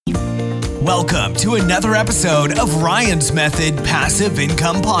Welcome to another episode of Ryan's Method Passive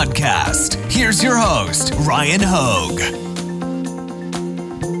Income Podcast. Here's your host, Ryan Hogue.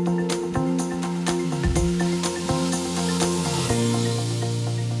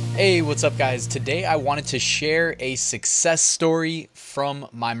 Hey, what's up guys? Today I wanted to share a success story from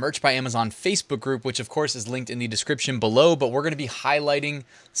my Merch by Amazon Facebook group, which of course is linked in the description below, but we're going to be highlighting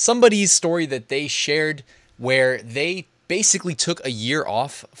somebody's story that they shared where they basically took a year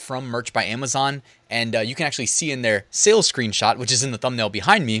off from Merch by Amazon, and you can actually see in their sales screenshot, which is in the thumbnail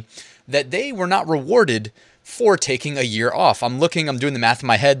behind me, that they were not rewarded for taking a year off. I'm doing the math in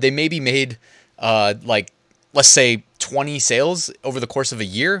my head. They maybe made let's say 20 sales over the course of a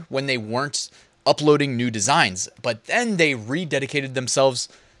year when they weren't uploading new designs, but then they rededicated themselves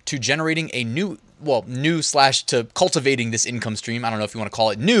to generating a new to cultivating this income stream. I don't know if you want to call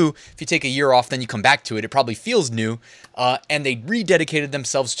it new. If you take a year off, then you come back to it. It probably feels new. And they rededicated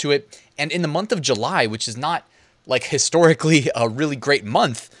themselves to it. And in the month of July, which is not like historically a really great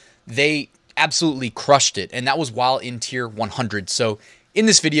month, they absolutely crushed it. And that was while in tier 100. So in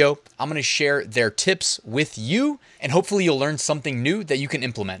this video, I'm going to share their tips with you, and hopefully you'll learn something new that you can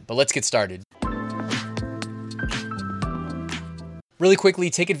implement. But let's get started. Really quickly,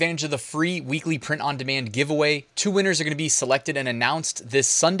 take advantage of the free weekly print-on-demand giveaway. 2 winners are going to be selected and announced this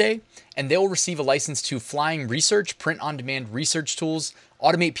Sunday, and they will receive a license to Flying Research, print-on-demand research tools,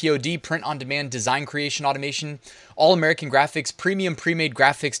 Automate POD, print-on-demand design creation automation, All-American Graphics, premium pre-made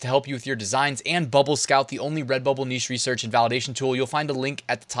graphics to help you with your designs, and Bubble Scout, the only Redbubble niche research and validation tool. You'll find a link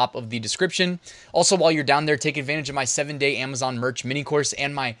at the top of the description. Also, while you're down there, take advantage of my 7-day Amazon merch mini course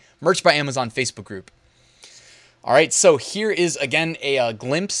and my Merch by Amazon Facebook group. All right, so here is again a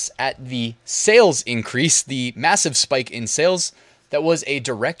glimpse at the sales increase, the massive spike in sales that was a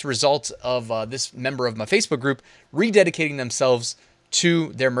direct result of this member of my Facebook group rededicating themselves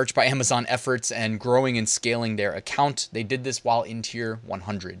to their Merch by Amazon efforts and growing and scaling their account. They did this while in tier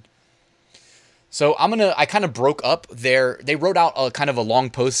 100. So I kind of broke up they wrote out a kind of a long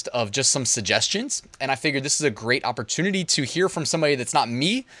post of just some suggestions, and I figured this is a great opportunity to hear from somebody that's not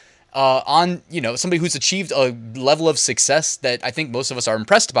me, somebody who's achieved a level of success that I think most of us are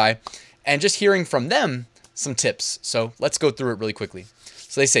impressed by, and just hearing from them some tips. So let's go through it really quickly.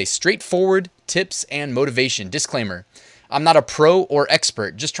 So they say straightforward tips and motivation. Disclaimer: I'm not a pro or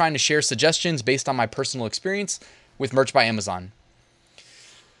expert, just trying to share suggestions based on my personal experience with Merch by Amazon.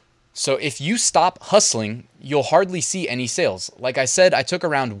 So if you stop hustling, you'll hardly see any sales. Like I said, I took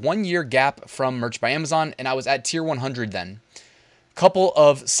around 1 year gap from Merch by Amazon, and I was at tier 100 then. Couple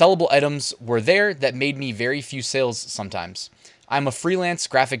of sellable items were there that made me very few sales sometimes. I'm a freelance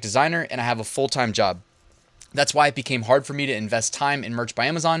graphic designer and I have a full-time job. That's why it became hard for me to invest time in Merch by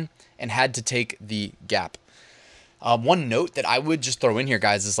Amazon and had to take the gap. One note that I would just throw in here,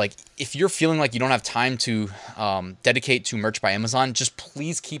 guys, is like, if you're feeling like you don't have time to dedicate to Merch by Amazon, just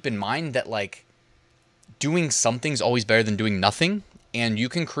please keep in mind that like doing something's always better than doing nothing. And you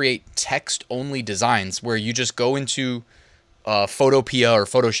can create text-only designs where you just go into Photopea or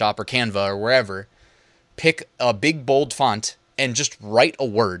Photoshop or Canva or wherever, pick a big bold font and just write a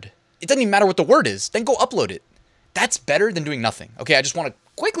word. It doesn't even matter what the word is, then go upload it. That's better than doing nothing. Okay, I just want to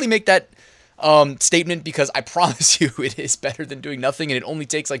quickly make that statement because I promise you it is better than doing nothing, and it only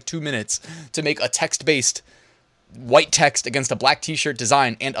takes like 2 minutes to make a text-based white text against a black t-shirt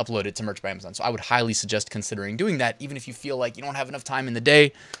design and upload it to Merch by Amazon. So I would highly suggest considering doing that, even if you feel like you don't have enough time in the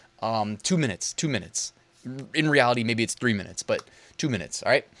day. 2 minutes. In reality, maybe it's 3 minutes, but 2 minutes,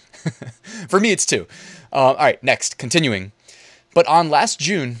 all right? For me, it's 2. All right, next, continuing. But on last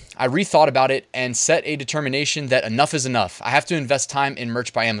June, I rethought about it and set a determination that enough is enough. I have to invest time in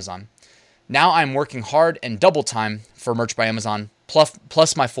Merch by Amazon. Now I'm working hard and double time for Merch by Amazon,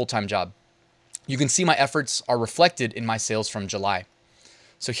 plus my full-time job. You can see my efforts are reflected in my sales from July.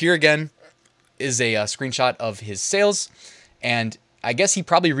 So here again is a screenshot of his sales, and I guess he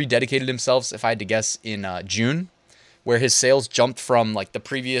probably rededicated himself, if I had to guess, in June, where his sales jumped from like the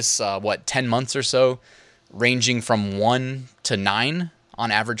previous, 10 months or so, ranging from 1 to 9, on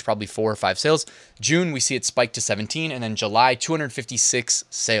average, probably 4 or 5 sales. June, we see it spike to 17, and then July, 256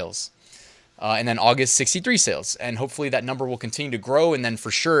 sales. And then August, 63 sales. And hopefully that number will continue to grow. And then for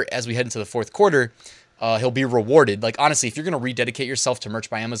sure, as we head into the fourth quarter, he'll be rewarded. Like honestly, if you're going to rededicate yourself to Merch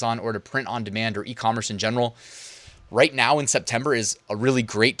by Amazon or to print on demand or e-commerce in general, right now in September is a really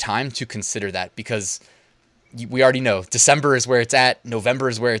great time to consider that, because we already know December is where it's at, November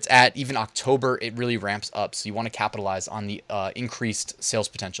is where it's at, even October, it really ramps up. So you want to capitalize on the increased sales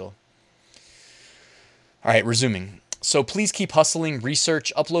potential. All right, resuming. So please keep hustling,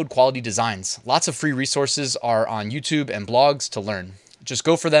 research, upload quality designs. Lots of free resources are on YouTube and blogs to learn. Just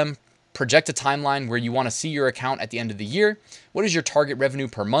go for them, Project a timeline where you want to see your account at the end of the year. What is your target revenue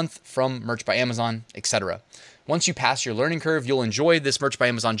per month from Merch by Amazon, etc. Once you pass your learning curve, you'll enjoy this Merch by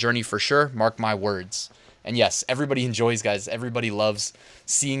Amazon journey for sure. Mark my words. And yes, everybody enjoys, guys. Everybody loves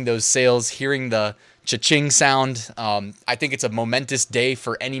seeing those sales, hearing the cha-ching sound. I think it's a momentous day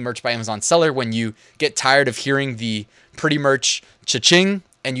for any Merch by Amazon seller when you get tired of hearing the pretty merch cha-ching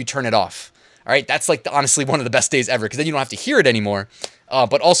and you turn it off. All right, that's like honestly one of the best days ever because then you don't have to hear it anymore.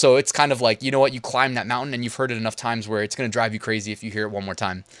 But also, it's kind of like, you know what, you climb that mountain and you've heard it enough times where it's going to drive you crazy if you hear it one more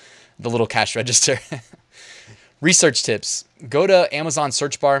time. The little cash register. Research tips. Go to Amazon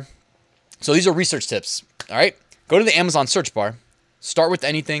search bar. So these are research tips. All right, go to the Amazon search bar. Start with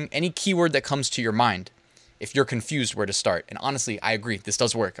anything, any keyword that comes to your mind if you're confused where to start. And honestly, I agree. This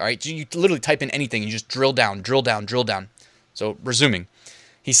does work. All right, you literally type in anything. You just drill down, drill down, drill down. So resuming,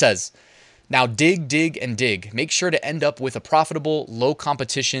 he says, now dig, dig, and dig. Make sure to end up with a profitable, low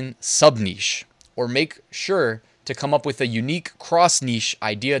competition sub-niche, or make sure to come up with a unique cross-niche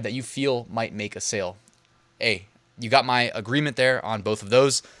idea that you feel might make a sale. Hey, you got my agreement there on both of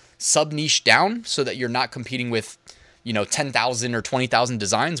those. Sub-niche down so that you're not competing with, 10,000 or 20,000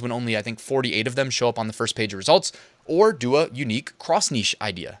 designs when only, I think, 48 of them show up on the first page of results, or do a unique cross-niche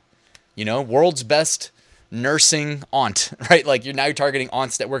idea. World's best nursing aunt, right? Like you're targeting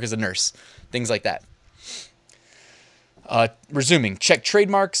aunts that work as a nurse, things like that. Resuming, check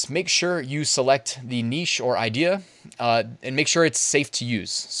trademarks, make sure you select the niche or idea, and make sure it's safe to use.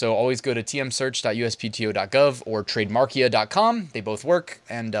 So always go to tmsearch.uspto.gov or trademarkia.com. They both work,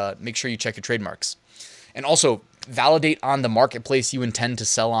 and make sure you check your trademarks. And also validate on the marketplace you intend to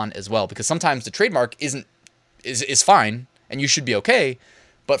sell on as well, because sometimes the trademark is fine and you should be okay,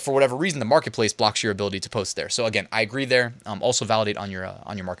 but for whatever reason, the marketplace blocks your ability to post there. So again, I agree there. Also validate on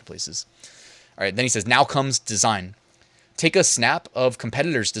your marketplaces. All right, then he says, now comes design. Take a snap of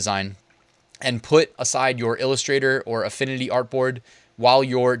competitors' design and put aside your Illustrator or Affinity artboard while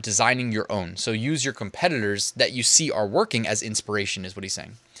you're designing your own. So use your competitors that you see are working as inspiration is what he's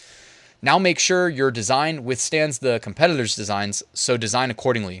saying. Now make sure your design withstands the competitors' designs, so design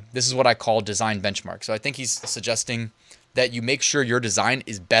accordingly. This is what I call design benchmark. So I think he's suggesting that you make sure your design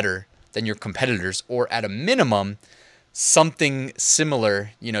is better than your competitors, or at a minimum, something similar.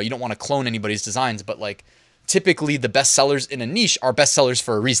 You don't want to clone anybody's designs, but like typically the best sellers in a niche are best sellers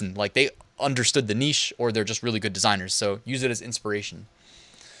for a reason. Like they understood the niche or they're just really good designers. So use it as inspiration.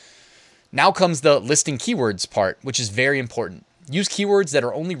 Now comes the listing keywords part, which is very important. Use keywords that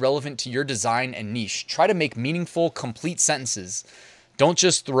are only relevant to your design and niche. Try to make meaningful, complete sentences. Don't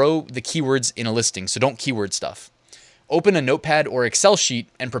just throw the keywords in a listing, so don't keyword stuff. Open a notepad or Excel sheet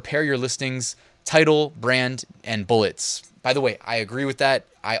and prepare your listings, title, brand, and bullets. By the way, I agree with that.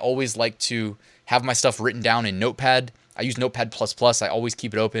 I always like to have my stuff written down in Notepad. I use Notepad++. I always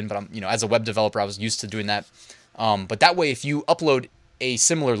keep it open, but as a web developer, I was used to doing that. But that way, if you upload a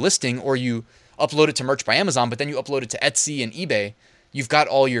similar listing or you upload it to Merch by Amazon, but then you upload it to Etsy and eBay, you've got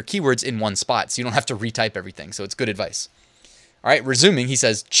all your keywords in one spot, so you don't have to retype everything. So it's good advice. All right, resuming, he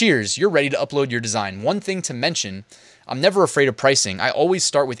says, cheers, you're ready to upload your design. One thing to mention, I'm never afraid of pricing. I always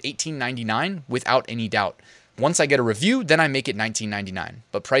start with $18.99 without any doubt. Once I get a review, then I make it $19.99.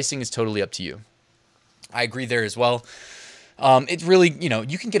 But pricing is totally up to you. I agree there as well. It really,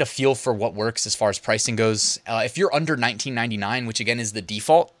 you can get a feel for what works as far as pricing goes. If you're under $19.99, which again is the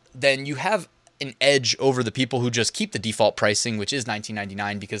default, then you have an edge over the people who just keep the default pricing, which is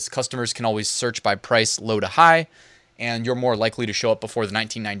 $19.99, because customers can always search by price low to high, and you're more likely to show up before the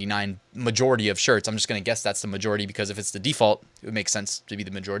 $19.99 majority of shirts. I'm just going to guess that's the majority, because if it's the default, it would make sense to be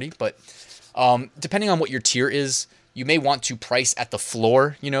the majority. But depending on what your tier is, you may want to price at the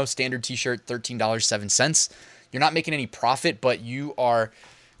floor, standard t-shirt, $13.07. You're not making any profit, but you are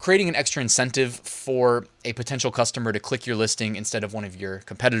creating an extra incentive for a potential customer to click your listing instead of one of your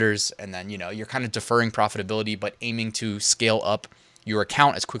competitors. And then, you're kind of deferring profitability, but aiming to scale up your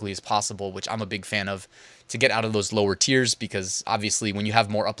account as quickly as possible, which I'm a big fan of, to get out of those lower tiers, because obviously when you have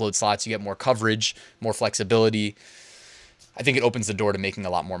more upload slots, you get more coverage, more flexibility. I think it opens the door to making a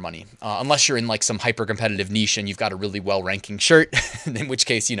lot more money, unless you're in like some hyper competitive niche and you've got a really well ranking shirt, in which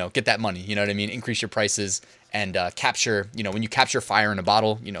case, get that money, you know what I mean? Increase your prices and capture, when you capture fire in a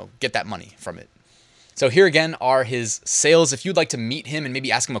bottle, get that money from it. So here again are his sales. If you'd like to meet him and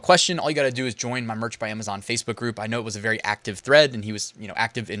maybe ask him a question, all you got to do is join my Merch by Amazon Facebook group. I know it was a very active thread and he was,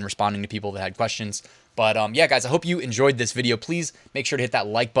 active in responding to people that had questions. But yeah, guys, I hope you enjoyed this video. Please make sure to hit that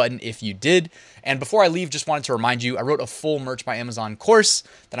like button if you did. And before I leave, just wanted to remind you, I wrote a full Merch by Amazon course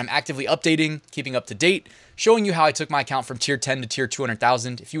that I'm actively updating, keeping up to date, showing you how I took my account from tier 10 to tier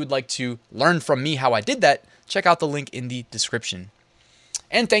 200,000. If you would like to learn from me how I did that, check out the link in the description.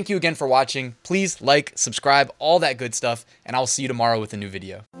 And thank you again for watching. Please like, subscribe, all that good stuff, and I'll see you tomorrow with a new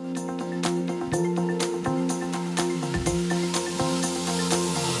video.